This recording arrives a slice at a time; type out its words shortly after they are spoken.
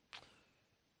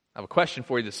I have a question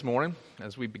for you this morning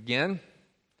as we begin.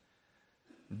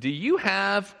 Do you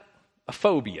have a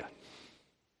phobia?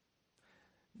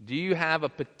 Do you have a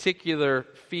particular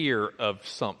fear of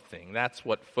something? That's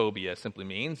what phobia simply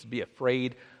means, be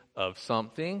afraid of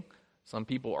something. Some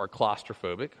people are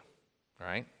claustrophobic,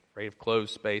 right? Afraid of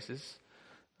closed spaces.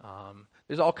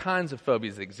 There's all kinds of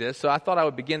phobias that exist. So I thought I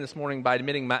would begin this morning by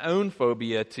admitting my own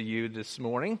phobia to you this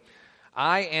morning.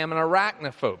 I am an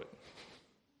arachnophobic.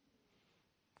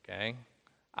 Okay?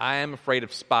 I am afraid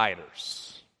of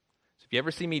spiders. So if you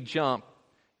ever see me jump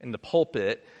in the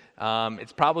pulpit,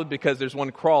 it's probably because there's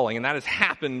one crawling, and that has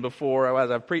happened before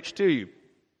as I've preached to you.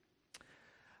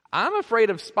 I'm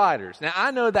afraid of spiders. Now,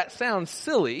 I know that sounds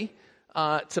silly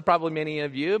to probably many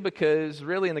of you because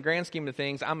really in the grand scheme of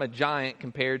things, I'm a giant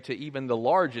compared to even the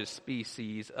largest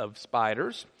species of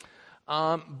spiders.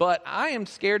 But I am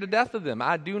scared to death of them.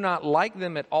 I do not like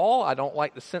them at all. I don't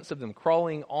like the sense of them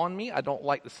crawling on me. I don't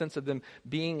like the sense of them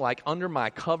being like under my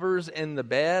covers in the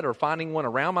bed, or finding one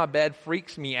around my bed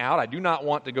freaks me out. I do not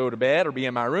want to go to bed or be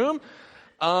in my room.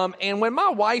 And when my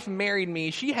wife married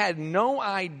me, she had no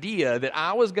idea that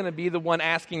I was going to be the one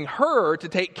asking her to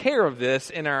take care of this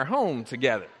in our home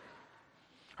together.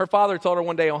 Her father told her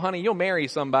one day, "Oh, honey, you'll marry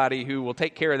somebody who will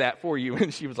take care of that for you."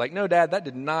 And she was like, "No, Dad, that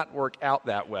did not work out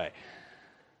that way."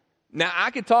 Now,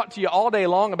 I could talk to you all day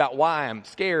long about why I'm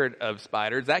scared of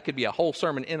spiders. That could be a whole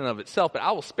sermon in and of itself, but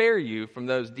I will spare you from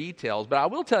those details. But I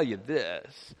will tell you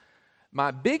this.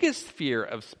 My biggest fear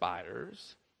of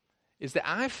spiders is that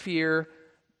I fear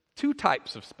two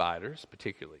types of spiders,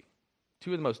 particularly.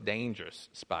 Two of the most dangerous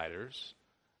spiders.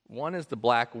 One is the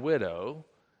black widow,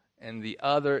 and the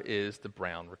other is the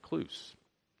brown recluse.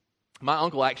 My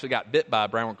uncle actually got bit by a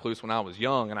brown recluse when I was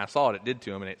young, and I saw what it did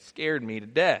to him, and it scared me to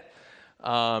death.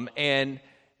 And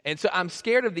so I'm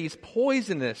scared of these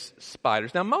poisonous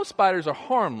spiders. Now, most spiders are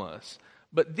harmless,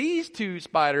 but these two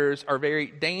spiders are very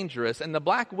dangerous, and the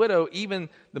black widow even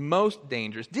the most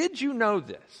dangerous. Did you know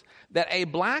this? That a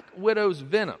black widow's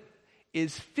venom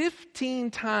is 15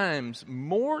 times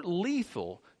more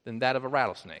lethal than that of a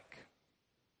rattlesnake.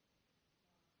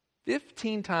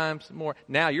 15 times more.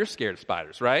 Now you're scared of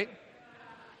spiders, right?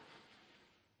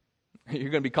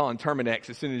 You're going to be calling Terminex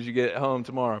as soon as you get home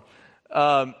tomorrow.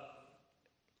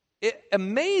 It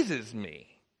amazes me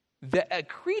that a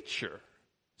creature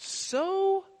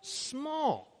so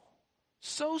small,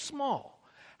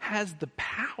 has the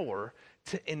power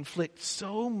to inflict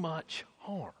so much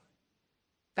harm.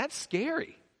 That's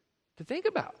scary to think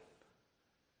about.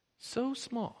 So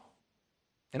small.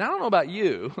 And I don't know about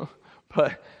you,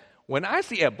 but when I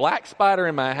see a black spider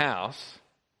in my house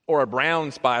or a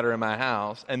brown spider in my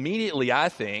house, immediately I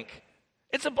think,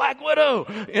 it's a black widow,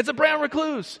 it's a brown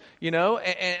recluse, and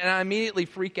I immediately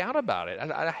freak out about it.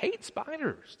 I hate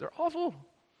spiders. They're awful.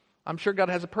 I'm sure God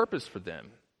has a purpose for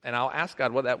them, and I'll ask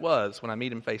God what that was when I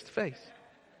meet him face to face.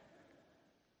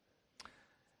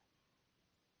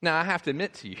 Now, I have to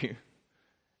admit to you,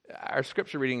 our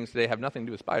scripture readings today have nothing to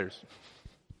do with spiders.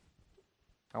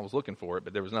 I was looking for it,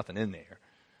 but there was nothing in there.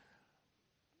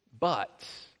 But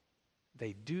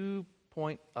they do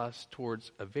point us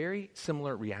towards a very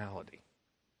similar reality.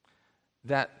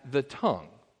 That the tongue,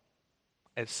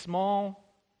 as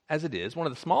small as it is, one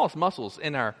of the smallest muscles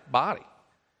in our body,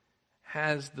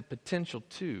 has the potential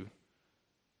to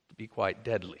be quite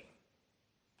deadly.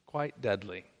 Quite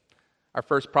deadly. Our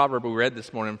first proverb we read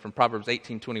this morning from Proverbs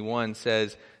 18:21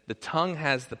 says, "The tongue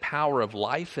has the power of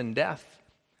life and death,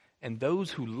 and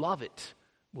those who love it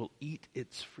will eat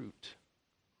its fruit."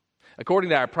 According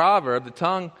to our proverb, the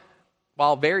tongue,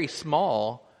 while very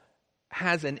small,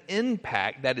 has an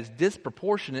impact that is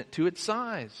disproportionate to its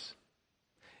size.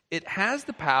 It has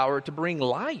the power to bring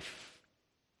life,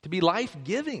 to be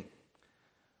life-giving.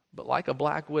 But like a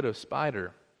black widow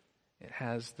spider, it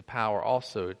has the power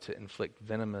also to inflict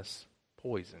venomous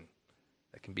poison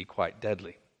that can be quite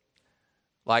deadly.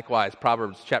 Likewise,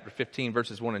 Proverbs chapter 15,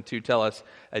 verses 1 and 2 tell us,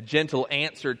 "A gentle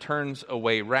answer turns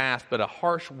away wrath, but a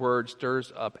harsh word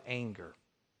stirs up anger.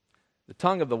 The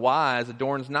tongue of the wise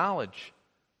adorns knowledge,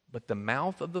 but the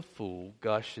mouth of the fool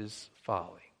gushes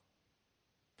folly."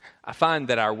 I find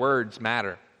that our words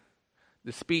matter.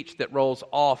 The speech that rolls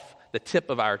off the tip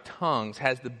of our tongues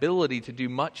has the ability to do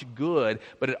much good,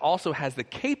 but it also has the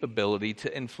capability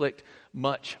to inflict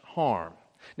much harm.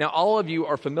 Now, all of you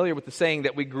are familiar with the saying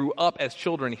that we grew up as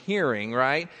children hearing,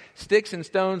 right? "Sticks and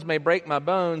stones may break my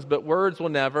bones, but words will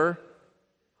never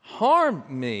harm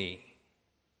me."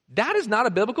 That is not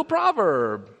a biblical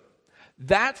proverb.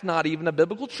 That's not even a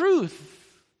biblical truth.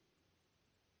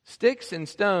 Sticks and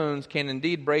stones can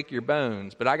indeed break your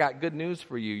bones, but I got good news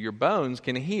for you. Your bones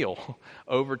can heal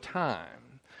over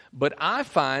time. But I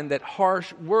find that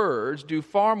harsh words do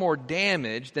far more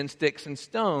damage than sticks and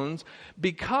stones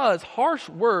because harsh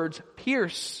words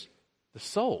pierce the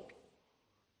soul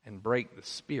and break the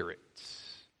spirit.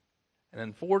 And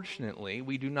unfortunately,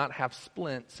 we do not have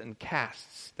splints and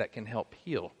casts that can help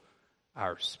heal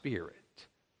our spirit.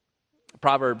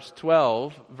 Proverbs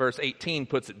 12, verse 18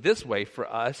 puts it this way for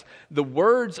us: the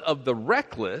words of the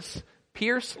reckless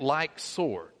pierce like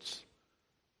swords,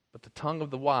 but the tongue of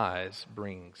the wise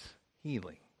brings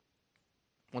healing.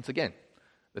 Once again,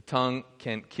 the tongue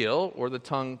can kill or the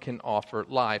tongue can offer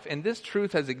life. And this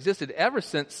truth has existed ever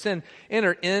since sin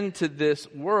entered into this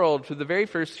world for the very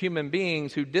first human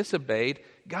beings who disobeyed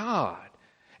God.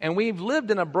 And we've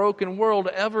lived in a broken world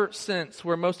ever since,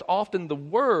 where most often the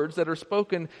words that are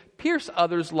spoken pierce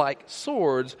others like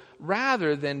swords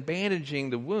rather than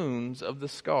bandaging the wounds of the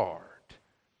scarred.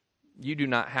 You do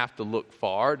not have to look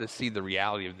far to see the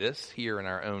reality of this here in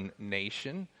our own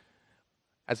nation.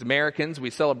 As Americans, we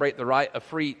celebrate the right of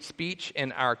free speech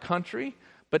in our country,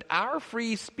 but our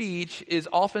free speech is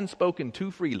often spoken too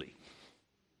freely,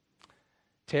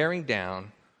 tearing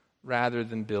down rather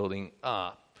than building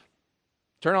up.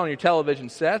 Turn on your television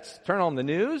sets, turn on the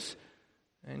news,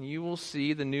 and you will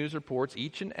see the news reports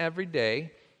each and every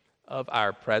day of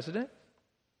our president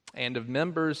and of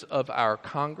members of our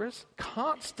Congress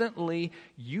constantly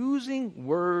using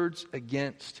words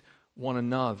against one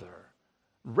another.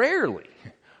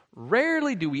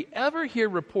 Rarely do we ever hear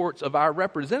reports of our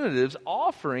representatives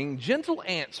offering gentle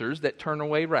answers that turn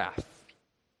away wrath.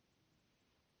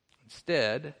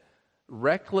 Instead,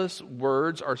 reckless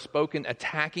words are spoken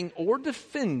attacking or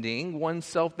defending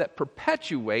oneself that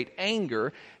perpetuate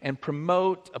anger and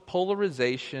promote a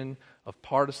polarization of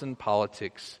partisan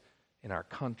politics in our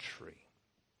country.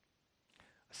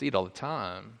 I see it all the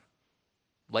time.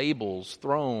 Labels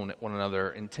thrown at one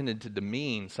another intended to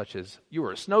demean, such as, you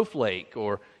are a snowflake,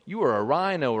 or you are a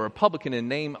rhino, or a Republican in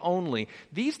name only.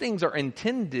 These things are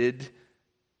intended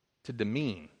to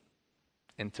demean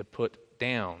and to put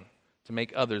down, to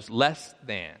make others less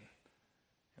than.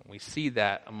 And we see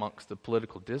that amongst the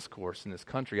political discourse in this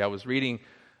country. I was reading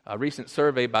a recent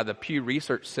survey by the Pew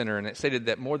Research Center, and it stated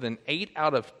that more than 8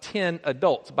 out of 10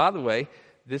 adults, by the way,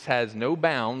 this has no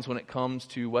bounds when it comes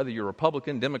to whether you're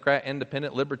Republican, Democrat,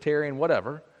 Independent, Libertarian,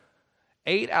 whatever.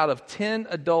 8 out of 10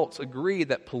 adults agree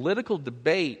that political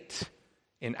debate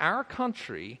in our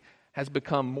country has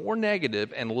become more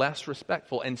negative and less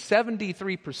respectful. And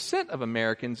 73% of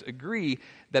Americans agree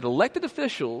that elected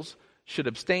officials should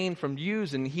abstain from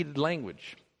using heated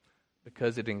language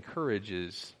because it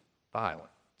encourages violence.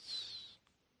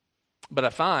 But I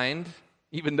find,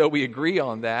 even though we agree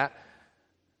on that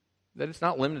it's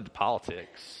not limited to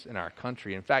politics in our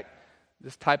country. In fact,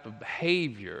 this type of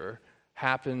behavior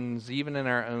happens even in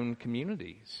our own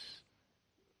communities.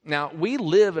 Now, we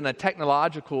live in a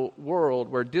technological world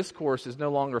where discourse is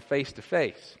no longer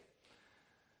face-to-face.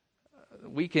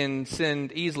 We can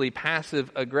send easily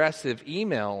passive-aggressive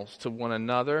emails to one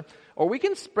another, or we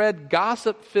can spread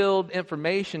gossip-filled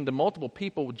information to multiple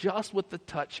people just with the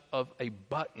touch of a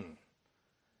button.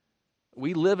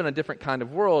 We live in a different kind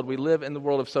of world. We live in the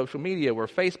world of social media, where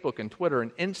Facebook and Twitter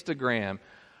and Instagram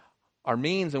are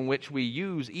means in which we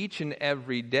use each and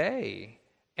every day,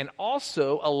 and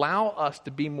also allow us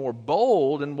to be more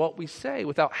bold in what we say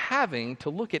without having to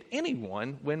look at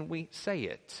anyone when we say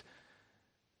it.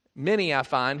 Many, I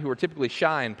find, who are typically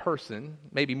shy in person,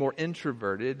 maybe more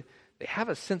introverted, they have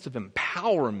a sense of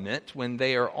empowerment when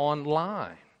they are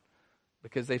online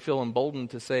because they feel emboldened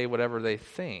to say whatever they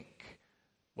think,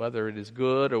 whether it is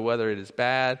good or whether it is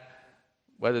bad,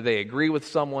 whether they agree with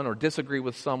someone or disagree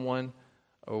with someone,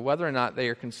 or whether or not they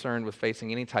are concerned with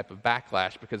facing any type of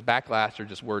backlash, because backlash are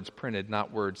just words printed,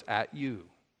 not words at you.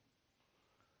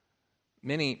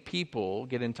 Many people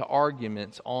get into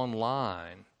arguments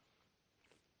online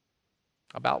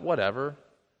about whatever,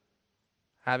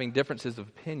 having differences of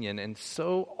opinion, and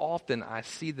so often I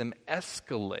see them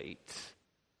escalate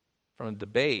from a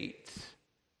debate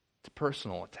to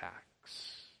personal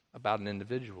attacks about an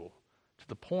individual, to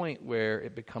the point where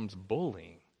it becomes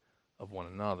bullying of one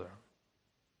another.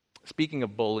 Speaking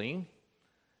of bullying,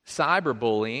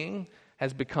 cyberbullying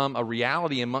has become a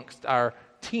reality amongst our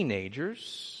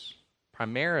teenagers,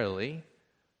 primarily,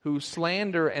 who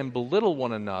slander and belittle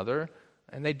one another,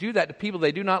 and they do that to people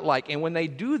they do not like. And when they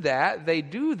do that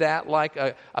like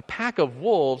a pack of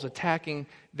wolves attacking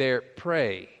their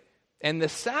prey. And the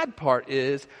sad part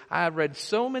is, I have read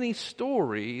so many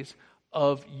stories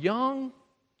of young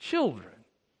children,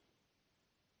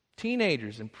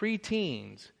 teenagers and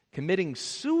preteens, committing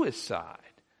suicide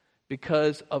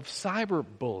because of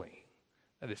cyberbullying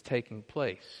that is taking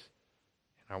place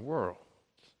in our world.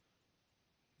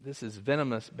 This is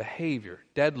venomous behavior,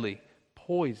 deadly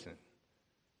poison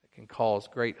that can cause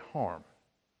great harm.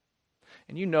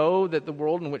 And you know that the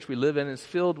world in which we live in is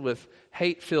filled with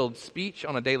hate-filled speech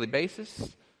on a daily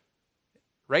basis.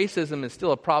 Racism is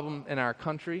still a problem in our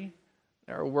country.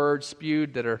 There are words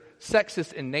spewed that are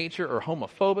sexist in nature or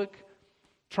homophobic,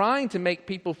 trying to make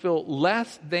people feel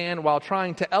less than while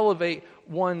trying to elevate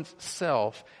one's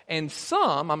self. And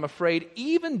some, I'm afraid,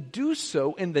 even do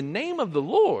so in the name of the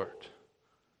Lord,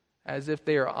 as if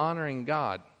they are honoring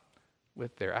God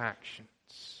with their actions.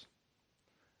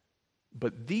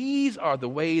 But these are the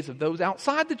ways of those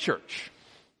outside the church,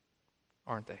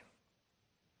 aren't they?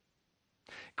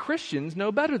 Christians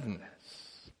know better than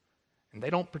this, and they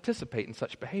don't participate in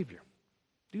such behavior,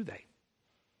 do they?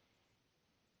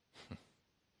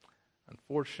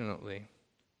 Unfortunately,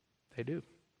 they do.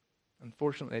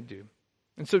 Unfortunately, they do.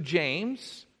 And so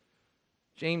James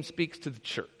speaks to the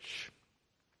church,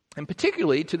 and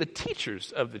particularly to the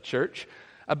teachers of the church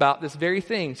about this very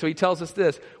thing. So he tells us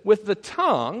this: with the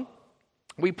tongue,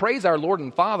 we praise our Lord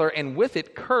and Father, and with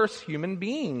it curse human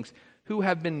beings who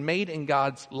have been made in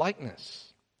God's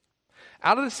likeness.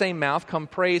 Out of the same mouth come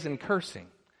praise and cursing.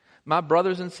 My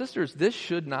brothers and sisters, this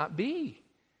should not be.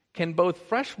 Can both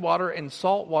fresh water and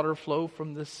salt water flow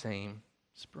from the same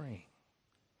spring?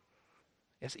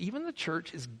 Yes, even the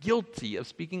church is guilty of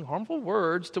speaking harmful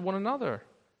words to one another.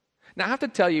 Now, I have to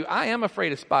tell you, I am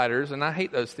afraid of spiders, and I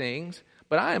hate those things,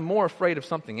 but I am more afraid of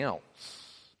something else.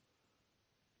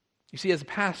 You see, as a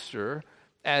pastor,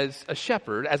 as a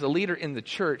shepherd, as a leader in the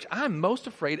church, I'm most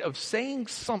afraid of saying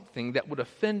something that would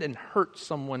offend and hurt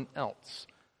someone else,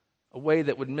 a way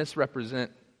that would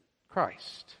misrepresent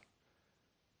Christ.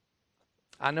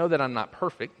 I know that I'm not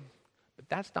perfect, but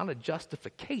that's not a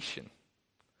justification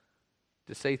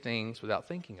to say things without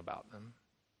thinking about them.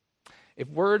 If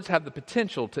words have the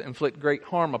potential to inflict great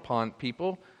harm upon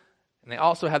people, and they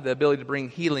also have the ability to bring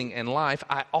healing and life,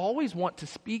 I always want to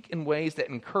speak in ways that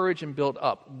encourage and build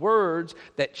up, words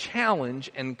that challenge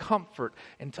and comfort,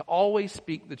 and to always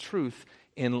speak the truth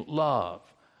in love.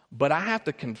 But I have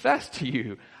to confess to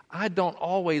you, I don't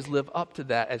always live up to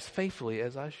that as faithfully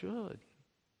as I should.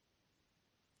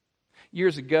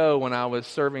 Years ago, when I was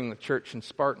serving the church in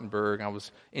Spartanburg, I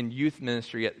was in youth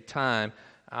ministry at the time.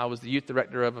 I was the youth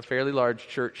director of a fairly large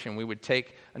church, and we would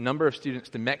take a number of students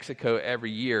to Mexico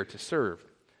every year to serve.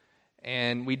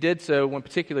 And we did so one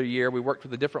particular year. We worked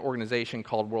with a different organization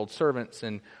called World Servants,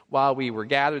 and while we were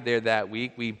gathered there that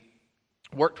week, we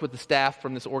worked with the staff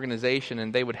from this organization,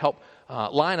 and they would help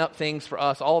line up things for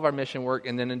us, all of our mission work,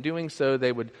 and then in doing so,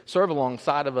 they would serve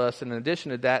alongside of us, and in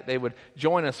addition to that, they would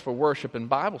join us for worship and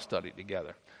Bible study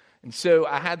together. And so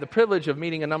I had the privilege of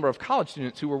meeting a number of college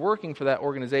students who were working for that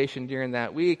organization during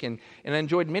that week, and I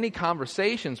enjoyed many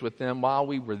conversations with them while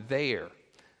we were there.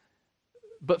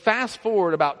 But fast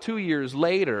forward about 2 years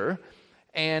later,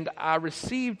 and I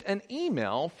received an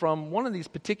email from one of these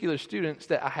particular students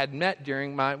that I had met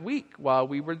during my week while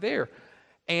we were there.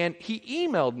 And he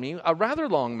emailed me a rather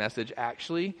long message,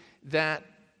 actually, that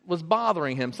was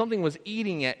bothering him. Something was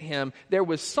eating at him. There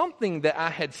was something that I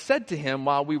had said to him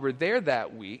while we were there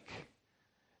that week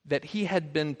that he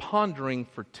had been pondering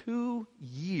for 2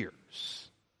 years.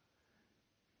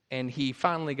 And he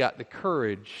finally got the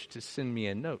courage to send me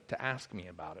a note to ask me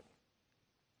about it.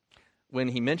 When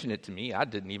he mentioned it to me, I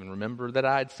didn't even remember that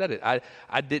I had said it.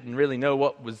 I didn't really know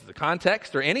what was the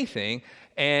context or anything.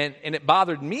 And it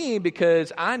bothered me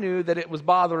because I knew that it was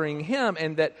bothering him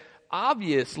and that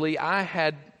obviously I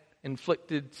had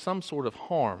inflicted some sort of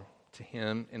harm to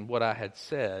him in what I had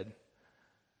said.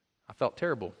 I felt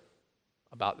terrible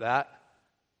about that.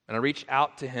 And I reached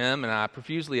out to him and I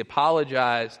profusely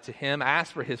apologized to him,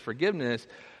 asked for his forgiveness,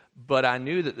 but I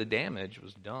knew that the damage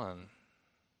was done.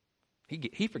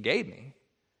 He forgave me,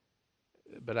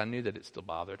 but I knew that it still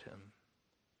bothered him.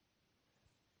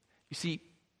 You see,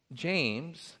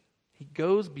 James, he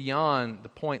goes beyond the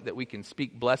point that we can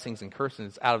speak blessings and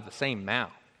curses out of the same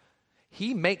mouth.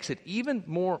 He makes it even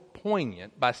more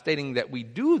poignant by stating that we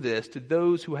do this to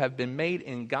those who have been made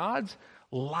in God's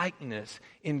likeness,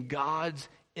 in God's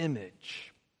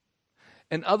image.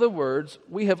 In other words,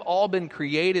 we have all been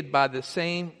created by the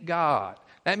same God.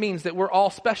 That means that we're all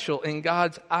special in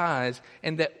God's eyes,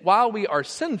 and that while we are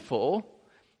sinful,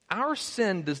 our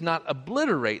sin does not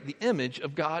obliterate the image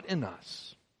of God in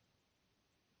us.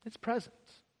 It's present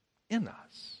in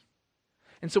us.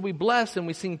 And so we bless and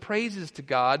we sing praises to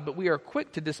God, but we are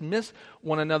quick to dismiss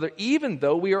one another even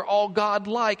though we are all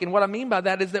God-like. And what I mean by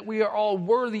that is that we are all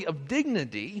worthy of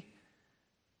dignity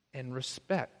and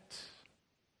respect.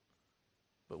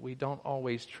 But we don't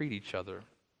always treat each other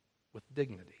with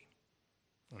dignity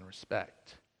and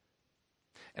respect.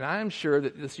 And I am sure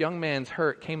that this young man's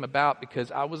hurt came about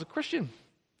because I was a Christian.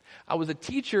 I was a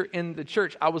teacher in the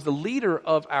church. I was the leader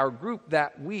of our group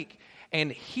that week.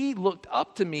 And he looked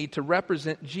up to me to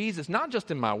represent Jesus, not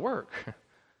just in my work,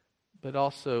 but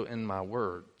also in my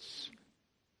words.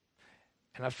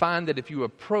 And I find that if you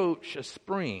approach a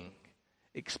spring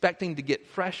expecting to get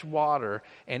fresh water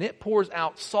and it pours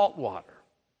out salt water,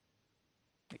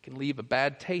 it can leave a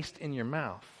bad taste in your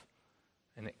mouth,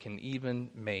 and it can even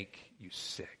make you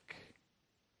sick.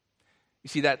 You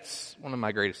see, that's one of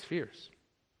my greatest fears.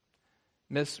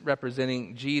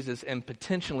 Misrepresenting Jesus and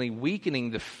potentially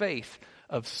weakening the faith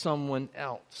of someone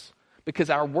else. Because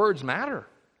our words matter.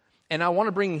 And I want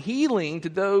to bring healing to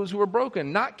those who are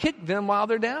broken, not kick them while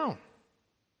they're down.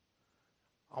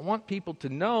 I want people to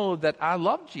know that I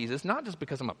love Jesus, not just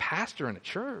because I'm a pastor in a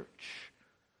church,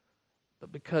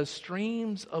 but because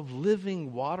streams of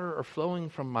living water are flowing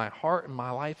from my heart and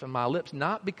my life and my lips,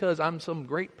 not because I'm some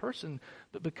great person,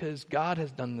 but because God has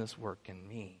done this work in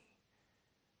me.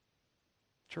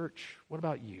 Church, what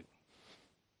about you?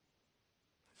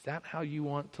 Is that how you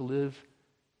want to live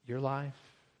your life?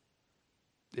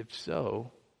 If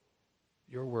so,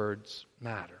 your words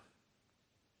matter.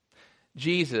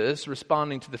 Jesus,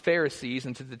 responding to the Pharisees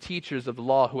and to the teachers of the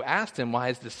law who asked him why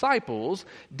his disciples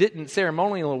didn't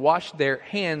ceremonially wash their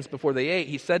hands before they ate,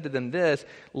 he said to them this,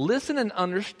 "Listen and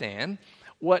understand,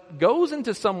 what goes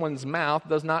into someone's mouth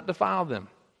does not defile them,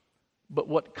 but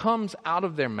what comes out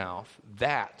of their mouth,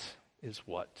 that is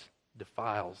what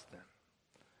defiles them."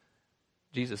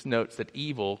 Jesus notes that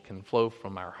evil can flow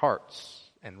from our hearts,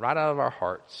 and right out of our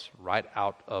hearts, right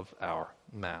out of our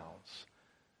mouths.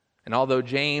 And although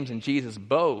James and Jesus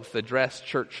both address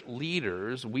church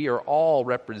leaders, we are all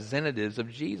representatives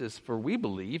of Jesus, for we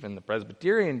believe in the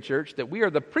Presbyterian Church that we are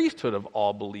the priesthood of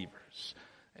all believers.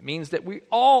 It means that we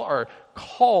all are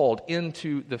called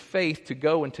into the faith to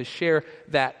go and to share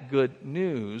that good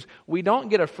news. We don't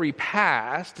get a free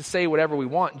pass to say whatever we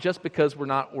want just because we're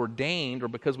not ordained or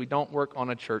because we don't work on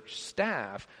a church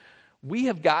staff. We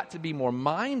have got to be more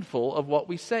mindful of what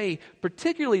we say,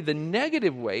 particularly the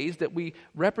negative ways that we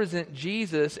represent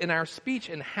Jesus in our speech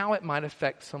and how it might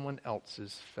affect someone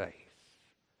else's faith.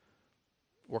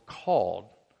 We're called,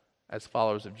 as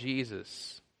followers of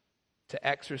Jesus, to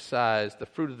exercise the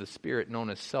fruit of the Spirit known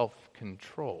as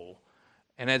self-control.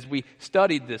 And as we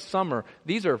studied this summer,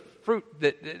 these are fruit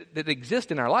that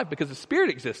exist in our life because the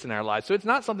Spirit exists in our lives. So it's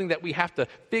not something that we have to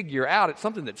figure out. It's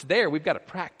something that's there. We've got to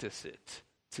practice it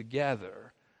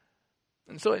together.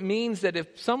 And so it means that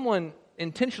if someone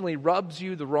intentionally rubs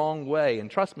you the wrong way, and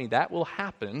trust me, that will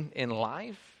happen in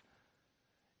life.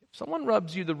 If someone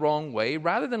rubs you the wrong way,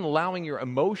 rather than allowing your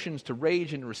emotions to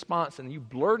rage in response and you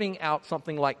blurting out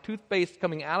something like toothpaste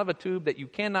coming out of a tube that you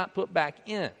cannot put back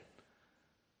in,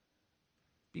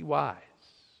 be wise.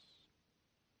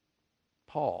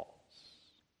 Pause.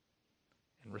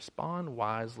 And respond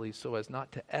wisely so as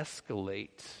not to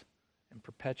escalate and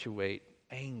perpetuate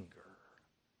anger.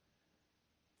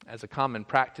 As a common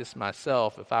practice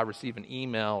myself, if I receive an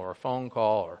email or a phone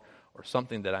call or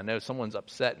something that I know someone's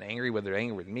upset and angry, whether they're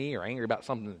angry with me or angry about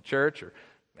something in the church or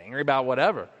angry about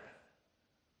whatever,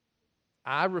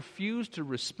 I refuse to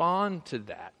respond to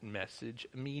that message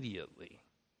immediately.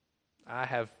 I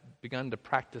have begun to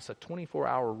practice a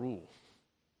 24-hour rule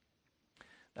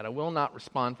that I will not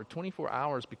respond for 24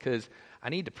 hours because I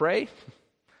need to pray,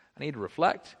 I need to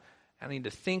reflect, I need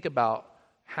to think about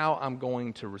how I'm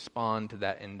going to respond to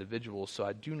that individual so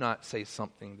I do not say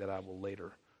something that I will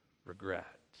later regret.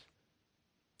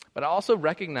 But I also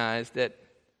recognize that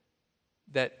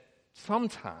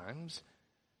sometimes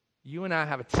you and I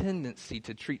have a tendency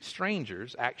to treat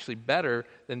strangers actually better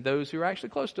than those who are actually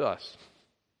close to us.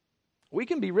 We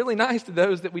can be really nice to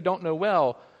those that we don't know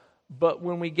well, but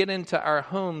when we get into our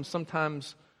homes,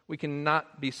 sometimes we can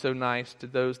not be so nice to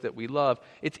those that we love.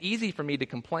 It's easy for me to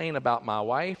complain about my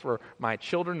wife or my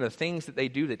children, the things that they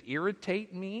do that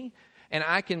irritate me, and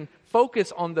I can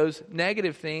focus on those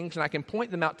negative things, and I can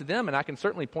point them out to them, and I can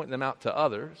certainly point them out to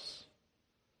others.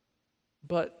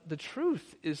 But the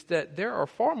truth is that there are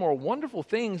far more wonderful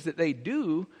things that they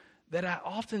do that I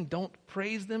often don't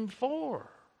praise them for.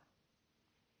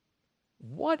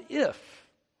 What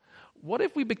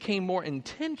if we became more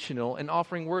intentional in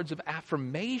offering words of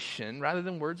affirmation rather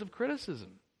than words of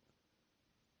criticism?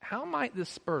 How might this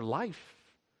spur life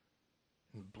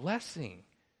and blessing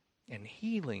and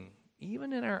healing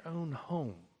even in our own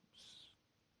homes?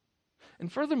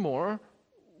 And furthermore,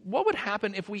 what would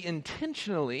happen if we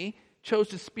intentionally chose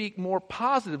to speak more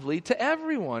positively to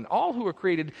everyone, all who are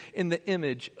created in the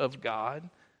image of God?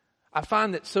 I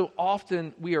find that so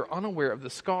often we are unaware of the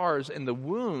scars and the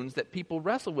wounds that people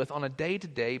wrestle with on a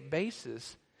day-to-day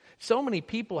basis. So many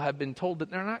people have been told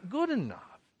that they're not good enough.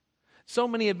 So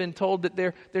many have been told that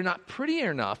they're not pretty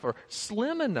enough or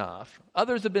slim enough.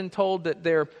 Others have been told that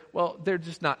they're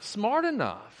just not smart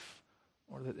enough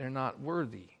or that they're not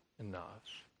worthy enough.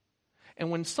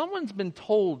 And when someone's been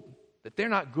told that they're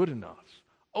not good enough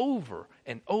over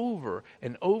and over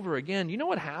and over again, you know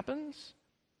what happens?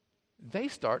 They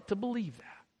start to believe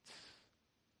that.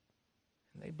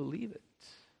 And they believe it.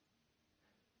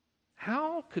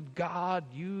 How could God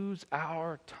use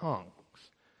our tongues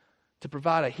to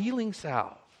provide a healing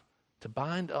salve to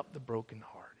bind up the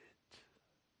brokenhearted?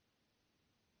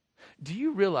 Do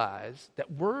you realize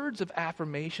that words of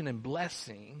affirmation and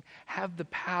blessing have the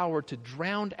power to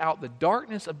drown out the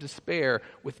darkness of despair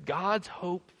with God's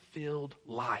hope-filled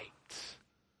light?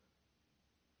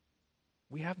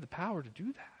 We have the power to do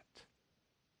that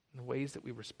in the ways that we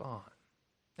respond.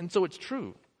 And so it's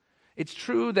true. It's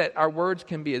true that our words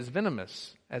can be as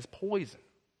venomous as poison.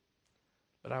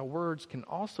 But our words can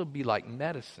also be like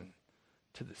medicine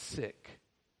to the sick.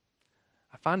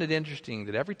 I find it interesting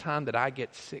that every time that I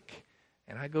get sick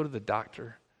and I go to the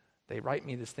doctor, they write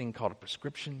me this thing called a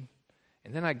prescription.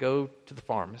 And then I go to the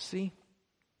pharmacy.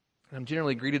 And I'm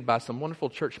generally greeted by some wonderful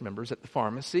church members at the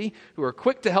pharmacy who are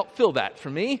quick to help fill that for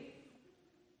me.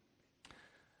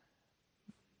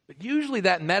 But usually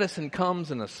that medicine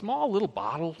comes in a small little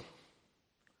bottle.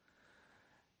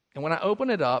 And when I open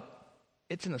it up,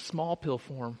 it's in a small pill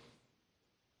form.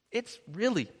 It's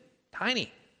really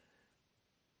tiny.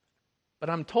 But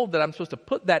I'm told that I'm supposed to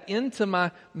put that into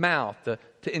my mouth, to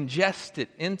ingest it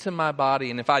into my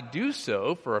body. And if I do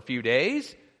so for a few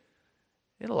days,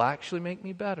 it'll actually make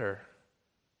me better.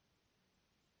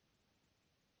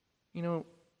 You know,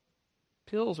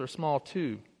 pills are small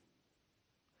too,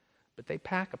 but they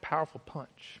pack a powerful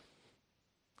punch.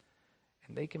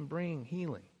 And they can bring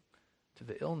healing to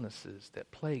the illnesses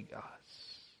that plague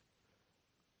us.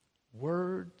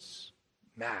 Words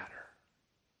matter.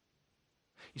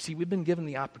 You see, we've been given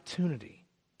the opportunity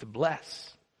to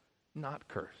bless, not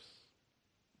curse,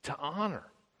 to honor,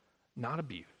 not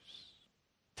abuse,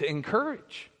 to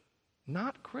encourage,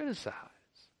 not criticize,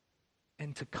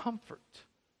 and to comfort,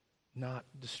 not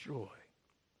destroy.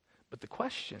 But the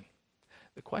question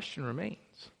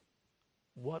remains,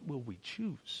 what will we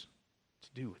choose to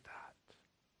do with that?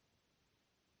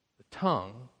 The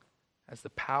tongue has the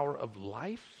power of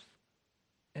life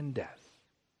and death.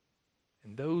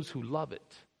 And those who love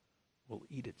it will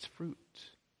eat its fruit.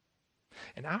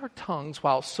 And our tongues,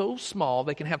 while so small,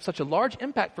 they can have such a large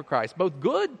impact for Christ, both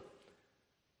good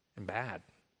and bad.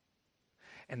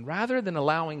 And rather than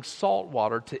allowing salt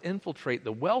water to infiltrate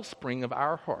the wellspring of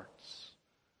our hearts,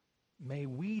 may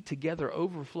we together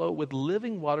overflow with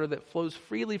living water that flows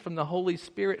freely from the Holy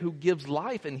Spirit who gives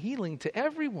life and healing to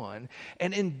everyone.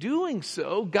 And in doing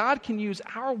so, God can use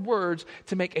our words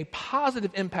to make a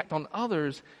positive impact on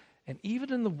others and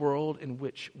even in the world in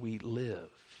which we live.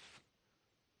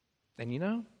 And you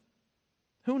know,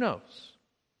 who knows?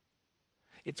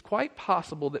 It's quite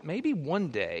possible that maybe one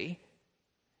day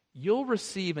you'll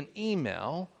receive an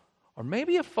email or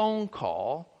maybe a phone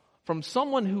call from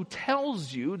someone who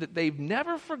tells you that they've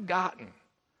never forgotten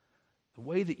the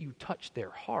way that you touched their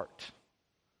heart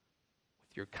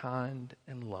with your kind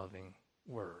and loving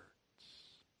words.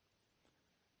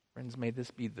 Friends, may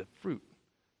this be the fruit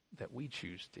that we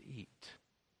choose to eat,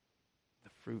 the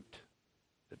fruit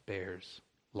that bears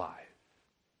life.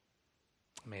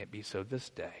 May it be so this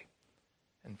day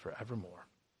and forevermore.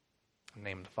 In the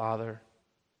name of the Father,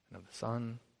 and of the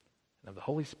Son, and of the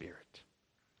Holy Spirit.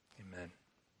 Amen.